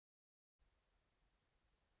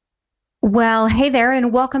Well, hey there,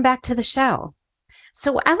 and welcome back to the show.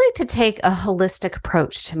 So, I like to take a holistic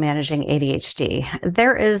approach to managing ADHD.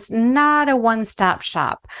 There is not a one stop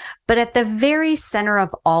shop, but at the very center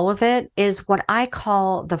of all of it is what I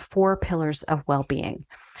call the four pillars of well being.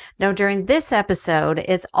 Now, during this episode,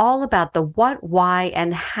 it's all about the what, why,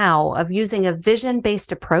 and how of using a vision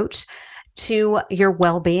based approach to your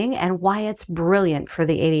well-being and why it's brilliant for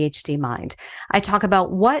the ADHD mind. I talk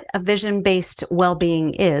about what a vision-based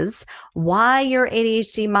well-being is, why your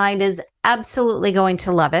ADHD mind is absolutely going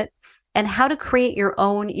to love it, and how to create your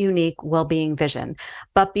own unique well-being vision.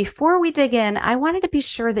 But before we dig in, I wanted to be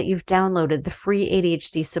sure that you've downloaded the free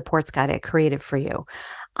ADHD supports guide I created for you.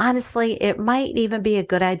 Honestly, it might even be a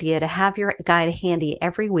good idea to have your guide handy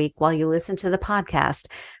every week while you listen to the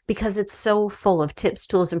podcast because it's so full of tips,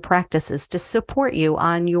 tools, and practices to support you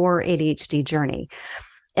on your ADHD journey.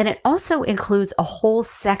 And it also includes a whole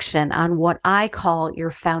section on what I call your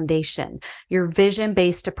foundation, your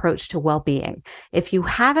vision-based approach to well-being. If you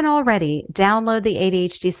haven't already, download the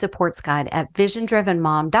ADHD supports guide at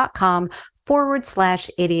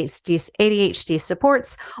visiondrivenmom.com/ADHD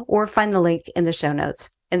supports or find the link in the show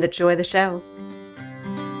notes. And enjoy the show.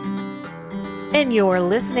 And you're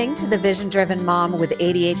listening to the Vision Driven Mom with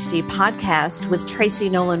ADHD podcast with Tracy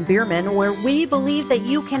Nolan Bierman, where we believe that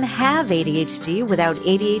you can have ADHD without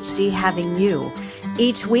ADHD having you.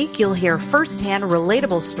 Each week, you'll hear firsthand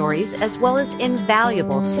relatable stories as well as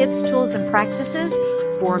invaluable tips, tools, and practices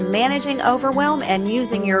for managing overwhelm and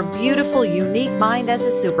using your beautiful, unique mind as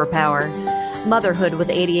a superpower. Motherhood with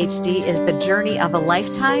ADHD is the journey of a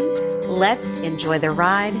lifetime. Let's enjoy the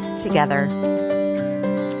ride together.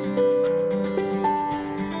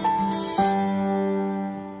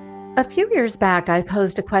 A few years back, I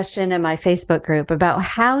posed a question in my Facebook group about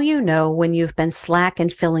how you know when you've been slack in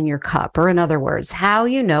filling your cup, or in other words, how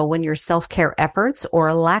you know when your self-care efforts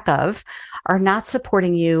or lack of are not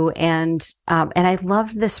supporting you. And I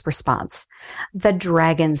love this response. The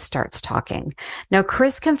dragon starts talking. Now,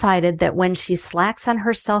 Chris confided that when she slacks on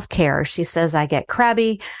her self-care, she says, I get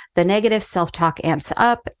crabby, the negative self-talk amps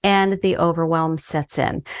up, and the overwhelm sets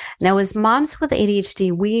in. Now, as moms with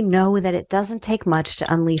ADHD, we know that it doesn't take much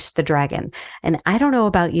to unleash the dragon. And I don't know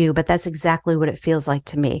about you, but that's exactly what it feels like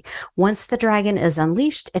to me. Once the dragon is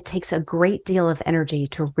unleashed, it takes a great deal of energy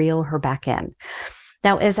to reel her back in.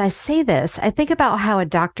 Now, as I say this, I think about how a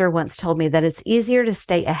doctor once told me that it's easier to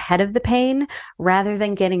stay ahead of the pain rather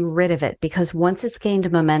than getting rid of it, because once it's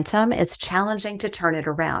gained momentum, it's challenging to turn it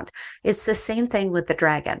around. It's the same thing with the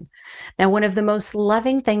dragon. Now, one of the most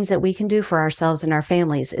loving things that we can do for ourselves and our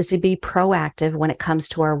families is to be proactive when it comes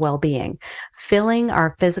to our well-being, filling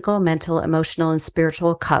our physical, mental, emotional, and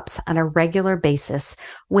spiritual cups on a regular basis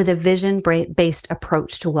with a vision-based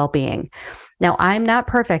approach to well-being. Now, I'm not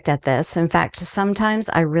perfect at this. In fact, sometimes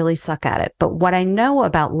I really suck at it. But what I know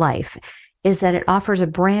about life is that it offers a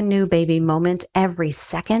brand new baby moment every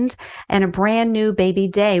second and a brand new baby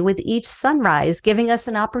day with each sunrise, giving us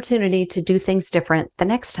an opportunity to do things different the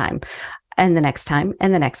next time and the next time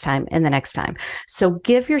and the next time and the next time. So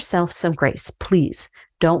give yourself some grace, please.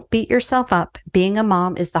 Don't beat yourself up. Being a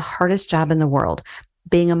mom is the hardest job in the world.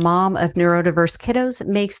 Being a mom of neurodiverse kiddos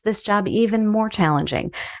makes this job even more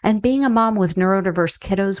challenging. And being a mom with neurodiverse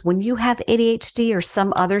kiddos, when you have ADHD or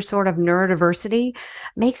some other sort of neurodiversity,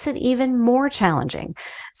 makes it even more challenging.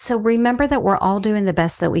 So remember that we're all doing the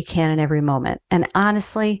best that we can in every moment. And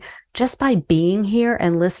honestly, just by being here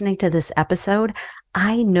and listening to this episode,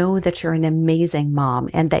 I know that you're an amazing mom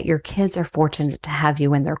and that your kids are fortunate to have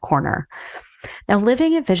you in their corner. Now,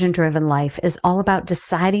 living a vision-driven life is all about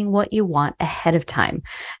deciding what you want ahead of time,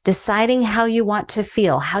 deciding how you want to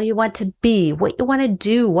feel, how you want to be, what you want to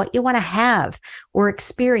do, what you want to have or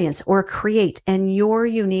experience or create in your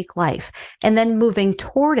unique life, and then moving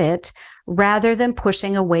toward it rather than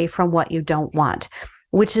pushing away from what you don't want,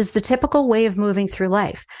 which is the typical way of moving through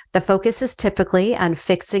life. The focus is typically on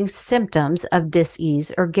fixing symptoms of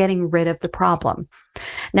dis-ease or getting rid of the problem.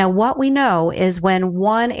 Now, what we know is when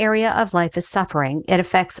one area of life is suffering, it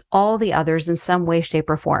affects all the others in some way, shape,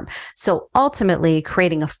 or form. So ultimately,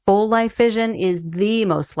 creating a full life vision is the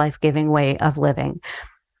most life-giving way of living,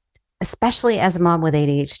 especially as a mom with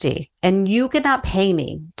ADHD. And you could not pay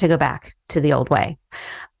me to go back to the old way.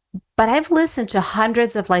 But I've listened to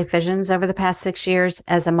hundreds of life visions over the past 6 years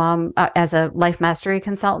as a mom, as a life mastery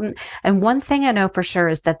consultant. And one thing I know for sure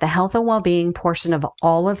is that the health and well-being portion of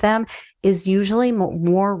all of them is usually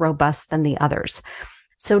more robust than the others.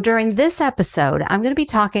 So during this episode, I'm going to be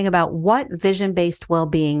talking about what vision-based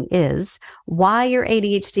well-being is, why your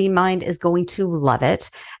ADHD mind is going to love it,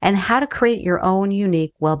 and how to create your own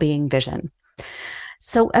unique well-being vision.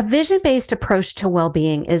 So a vision-based approach to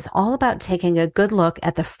well-being is all about taking a good look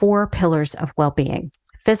at the 4 pillars of well-being: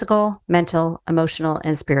 physical, mental, emotional,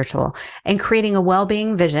 and spiritual, and creating a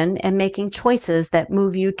well-being vision and making choices that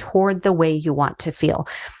move you toward the way you want to feel.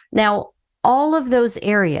 Now, all of those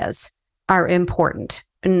areas are important.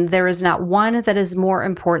 And there is not one that is more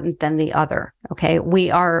important than the other. Okay.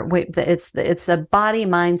 It's a body,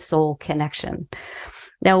 mind, soul connection.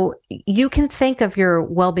 Now, you can think of your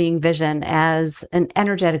well-being vision as an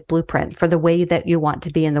energetic blueprint for the way that you want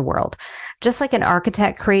to be in the world. Just like an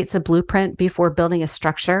architect creates a blueprint before building a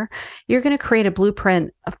structure, you're going to create a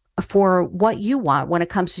blueprint for what you want when it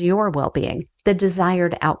comes to your well-being, the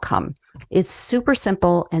desired outcome. It's super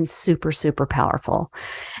simple and super, super powerful.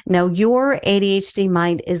 Now, your ADHD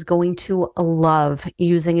mind is going to love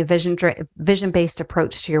using a vision-based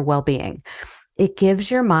approach to your well-being. It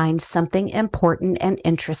gives your mind something important and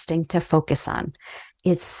interesting to focus on.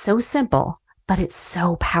 It's so simple, but it's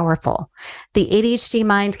so powerful. The ADHD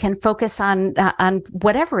mind can focus on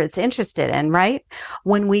whatever it's interested in, right?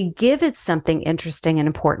 When we give it something interesting and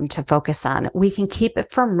important to focus on, we can keep it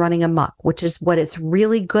from running amok, which is what it's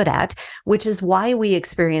really good at, which is why we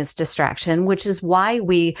experience distraction, which is why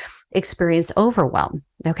we experience overwhelm.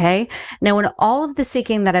 Okay. Now, in all of the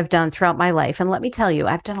seeking that I've done throughout my life, and let me tell you,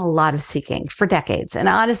 I've done a lot of seeking for decades. And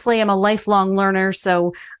honestly, I'm a lifelong learner,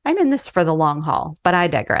 so I'm in this for the long haul, but I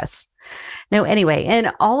digress. Now, anyway, in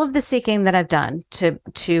all of the seeking that I've done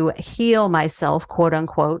to heal myself, quote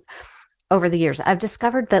unquote, over the years, I've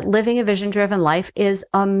discovered that living a vision-driven life is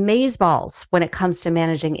amazeballs when it comes to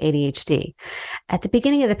managing ADHD. At the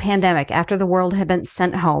beginning of the pandemic, after the world had been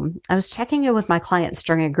sent home, I was checking in with my clients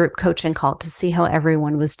during a group coaching call to see how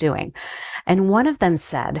everyone was doing. And one of them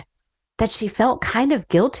said that she felt kind of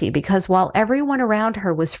guilty because while everyone around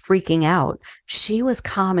her was freaking out, she was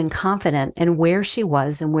calm and confident in where she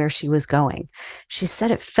was and where she was going. She said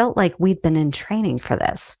it felt like we'd been in training for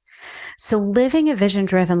this. So living a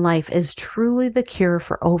vision-driven life is truly the cure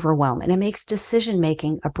for overwhelm, and it makes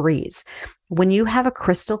decision-making a breeze. When you have a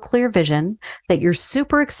crystal clear vision that you're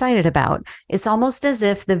super excited about, it's almost as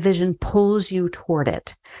if the vision pulls you toward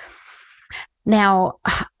it. Now,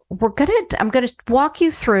 I'm going to talk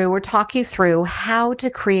you through how to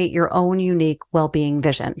create your own unique well-being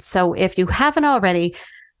vision. So if you haven't already,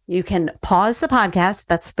 you can pause the podcast.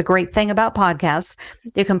 That's the great thing about podcasts.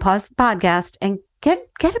 You can pause the podcast and get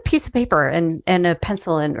a piece of paper and a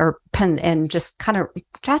pencil or pen and just kind of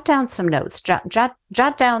jot down some notes,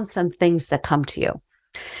 jot down some things that come to you.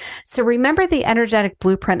 So remember the energetic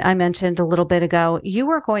blueprint I mentioned a little bit ago? You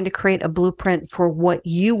are going to create a blueprint for what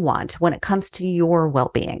you want when it comes to your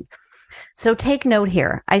well-being. So take note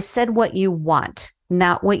here. I said what you want,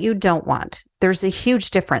 not what you don't want. There's a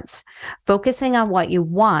huge difference. Focusing on what you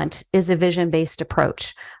want is a vision-based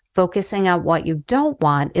approach. Focusing on what you don't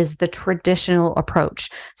want is the traditional approach.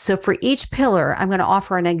 So for each pillar, I'm going to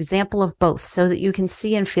offer an example of both so that you can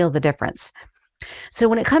see and feel the difference. So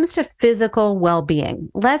when it comes to physical well-being,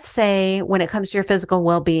 let's say when it comes to your physical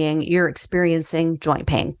well-being, you're experiencing joint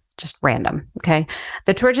pain, just random. Okay.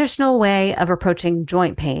 The traditional way of approaching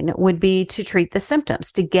joint pain would be to treat the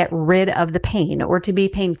symptoms, to get rid of the pain or to be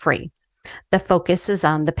pain-free. The focus is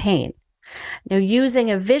on the pain. Now, using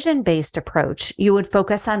a vision-based approach, you would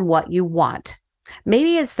focus on what you want.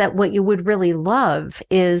 Maybe it's that what you would really love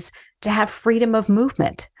is to have freedom of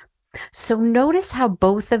movement. So notice how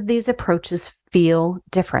both of these approaches feel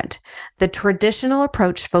different. The traditional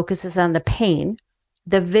approach focuses on the pain.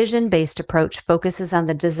 The vision-based approach focuses on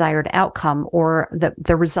the desired outcome or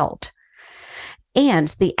the result. And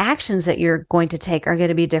the actions that you're going to take are going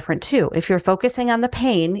to be different too. If you're focusing on the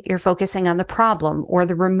pain, you're focusing on the problem or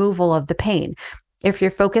the removal of the pain. If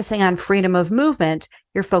you're focusing on freedom of movement,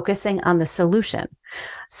 you're focusing on the solution.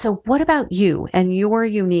 So what about you and your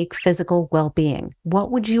unique physical well-being?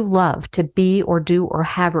 What would you love to be or do or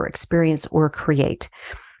have or experience or create?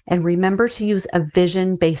 And remember to use a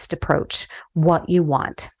vision-based approach, what you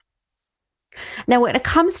want. Now, when it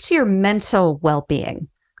comes to your mental well-being,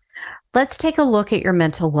 let's take a look at your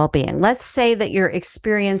mental well-being. Let's say that you're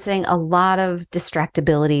experiencing a lot of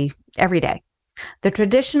distractibility every day. The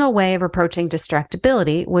traditional way of approaching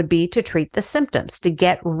distractibility would be to treat the symptoms, to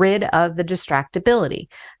get rid of the distractibility.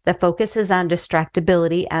 The focus is on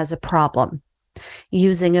distractibility as a problem.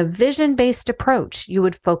 Using a vision-based approach, you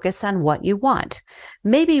would focus on what you want.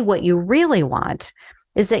 Maybe what you really want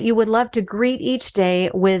is that you would love to greet each day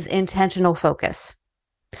with intentional focus.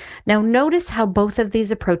 Now, notice how both of these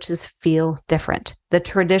approaches feel different. The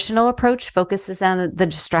traditional approach focuses on the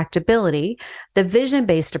distractibility. The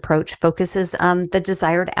vision-based approach focuses on the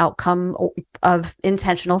desired outcome of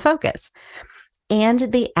intentional focus. And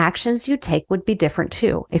the actions you take would be different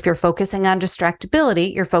too. If you're focusing on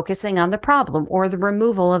distractibility, you're focusing on the problem or the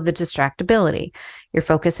removal of the distractibility. You're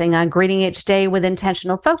focusing on greeting each day with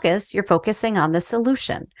intentional focus. You're focusing on the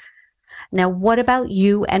solution. Now, what about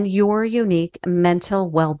you and your unique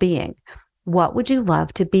mental well-being? What would you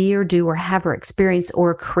love to be or do or have or experience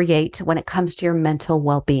or create when it comes to your mental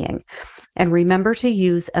well-being? And remember to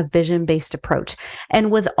use a vision-based approach.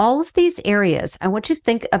 And with all of these areas, I want you to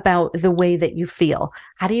think about the way that you feel.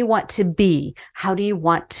 How do you want to be? How do you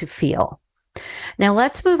want to feel? Now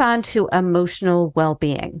let's move on to emotional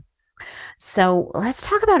well-being. So let's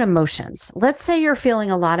talk about emotions. Let's say you're feeling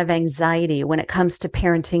a lot of anxiety when it comes to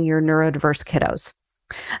parenting your neurodiverse kiddos.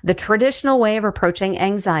 The traditional way of approaching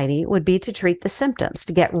anxiety would be to treat the symptoms,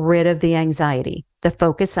 to get rid of the anxiety. The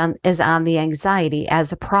focus is on the anxiety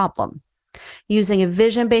as a problem. Using a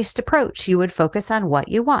vision-based approach, you would focus on what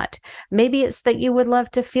you want. Maybe it's that you would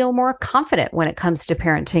love to feel more confident when it comes to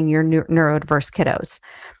parenting your neurodiverse kiddos.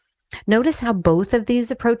 Notice how both of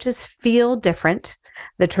these approaches feel different.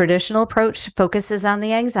 The traditional approach focuses on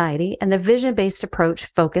the anxiety, and the vision-based approach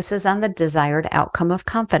focuses on the desired outcome of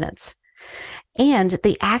confidence. And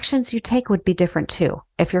the actions you take would be different too.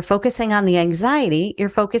 If you're focusing on the anxiety, you're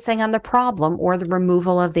focusing on the problem or the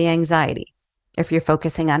removal of the anxiety. If you're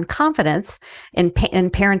focusing on confidence in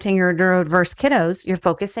parenting your neurodiverse kiddos, you're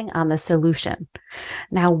focusing on the solution.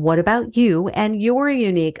 Now, what about you and your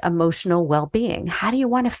unique emotional well-being? How do you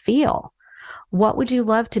want to feel? What would you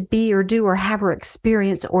love to be or do or have or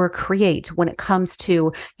experience or create when it comes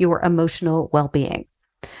to your emotional well-being?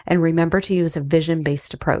 And remember to use a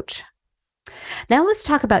vision-based approach. Now let's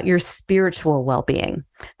talk about your spiritual well-being.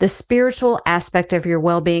 The spiritual aspect of your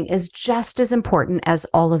well-being is just as important as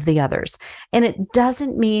all of the others. And it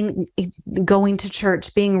doesn't mean going to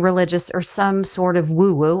church, being religious, or some sort of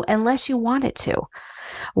woo-woo unless you want it to.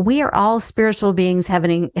 We are all spiritual beings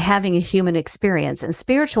having a human experience, and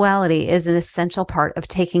spirituality is an essential part of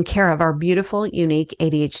taking care of our beautiful, unique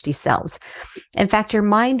ADHD selves. In fact, your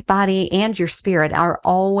mind, body, and your spirit are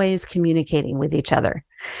always communicating with each other.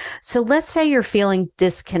 So let's say you're feeling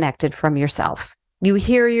disconnected from yourself. You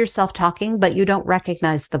hear yourself talking, but you don't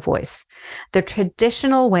recognize the voice. The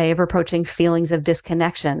traditional way of approaching feelings of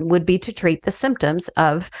disconnection would be to treat the symptoms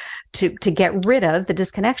to get rid of the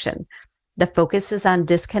disconnection. The focus is on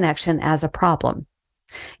disconnection as a problem.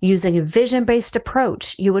 Using a vision-based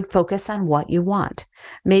approach, you would focus on what you want.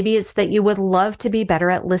 Maybe it's that you would love to be better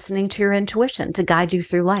at listening to your intuition to guide you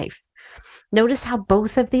through life. Notice how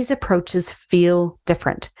both of these approaches feel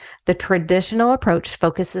different. The traditional approach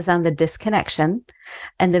focuses on the disconnection,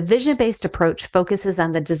 and the vision-based approach focuses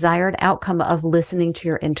on the desired outcome of listening to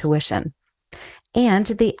your intuition. And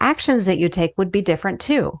the actions that you take would be different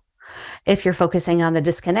too. If you're focusing on the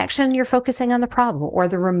disconnection, you're focusing on the problem or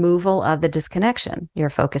the removal of the disconnection. You're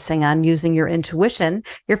focusing on using your intuition,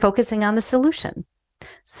 you're focusing on the solution.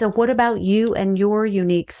 So what about you and your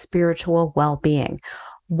unique spiritual well-being?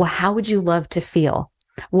 How would you love to feel?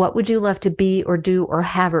 What would you love to be or do or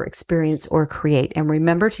have or experience or create? And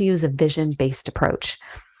remember to use a vision-based approach.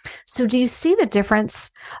 So do you see the difference?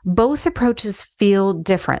 Both approaches feel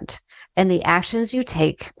different, and the actions you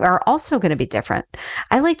take are also going to be different.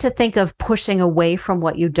 I like to think of pushing away from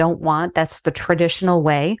what you don't want, that's the traditional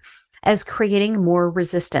way, as creating more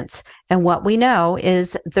resistance. And what we know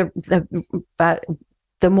is the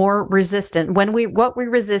more resistant, what we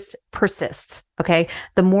resist persists, okay?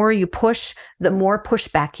 The more you push, the more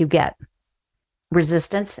pushback you get.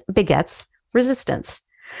 Resistance begets resistance.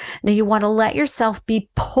 Now you want to let yourself be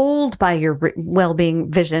pulled by your well-being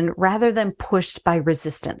vision rather than pushed by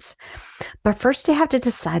resistance. But first you have to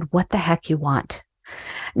decide what the heck you want.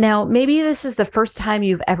 Now, maybe this is the first time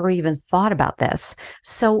you've ever even thought about this.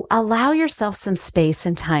 So allow yourself some space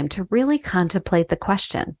and time to really contemplate the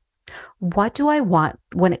question. What do I want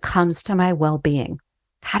when it comes to my well-being?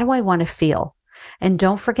 How do I want to feel? And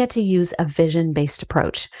don't forget to use a vision-based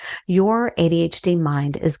approach. Your ADHD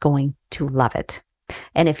mind is going to love it.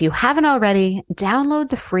 And if you haven't already, download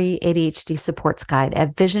the free ADHD supports guide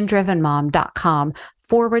at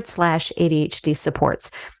visiondrivenmom.com/ADHD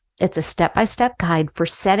supports. It's a step-by-step guide for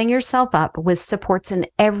setting yourself up with supports in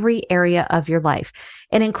every area of your life.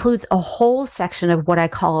 It includes a whole section of what I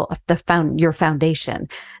call your foundation.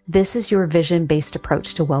 This is your vision-based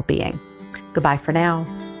approach to well-being. Goodbye for now.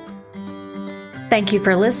 Thank you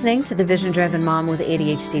for listening to the Vision Driven Mom with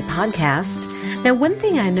ADHD podcast. Now, one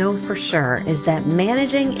thing I know for sure is that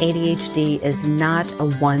managing ADHD is not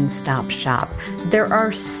a one-stop shop. There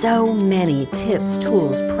are so many tips,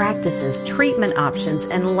 tools, practices, treatment options,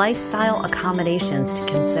 and lifestyle accommodations to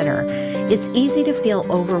consider. It's easy to feel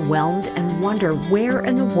overwhelmed and wonder where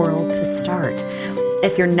in the world to start.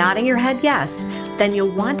 If you're nodding your head yes, then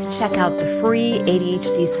you'll want to check out the free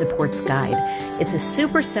ADHD Supports Guide. It's a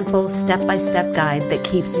super simple step-by-step guide that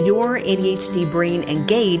keeps your ADHD brain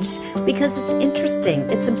engaged because it's interesting,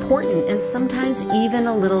 it's important, and sometimes even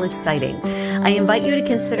a little exciting. I invite you to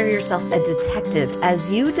consider yourself a detective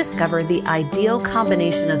as you discover the ideal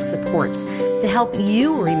combination of supports to help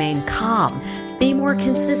you remain calm, be more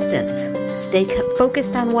consistent, stay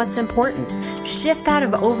focused on what's important, shift out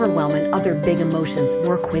of overwhelm and other big emotions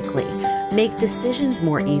more quickly, make decisions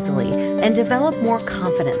more easily, and develop more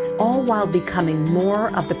confidence, all while becoming more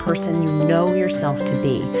of the person you know yourself to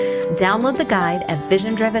be. Download the guide at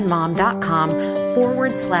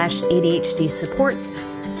visiondrivenmom.com/ADHD supports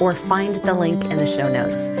or find the link in the show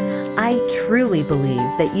notes. I truly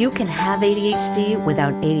believe that you can have ADHD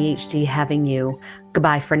without ADHD having you.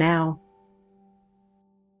 Goodbye for now.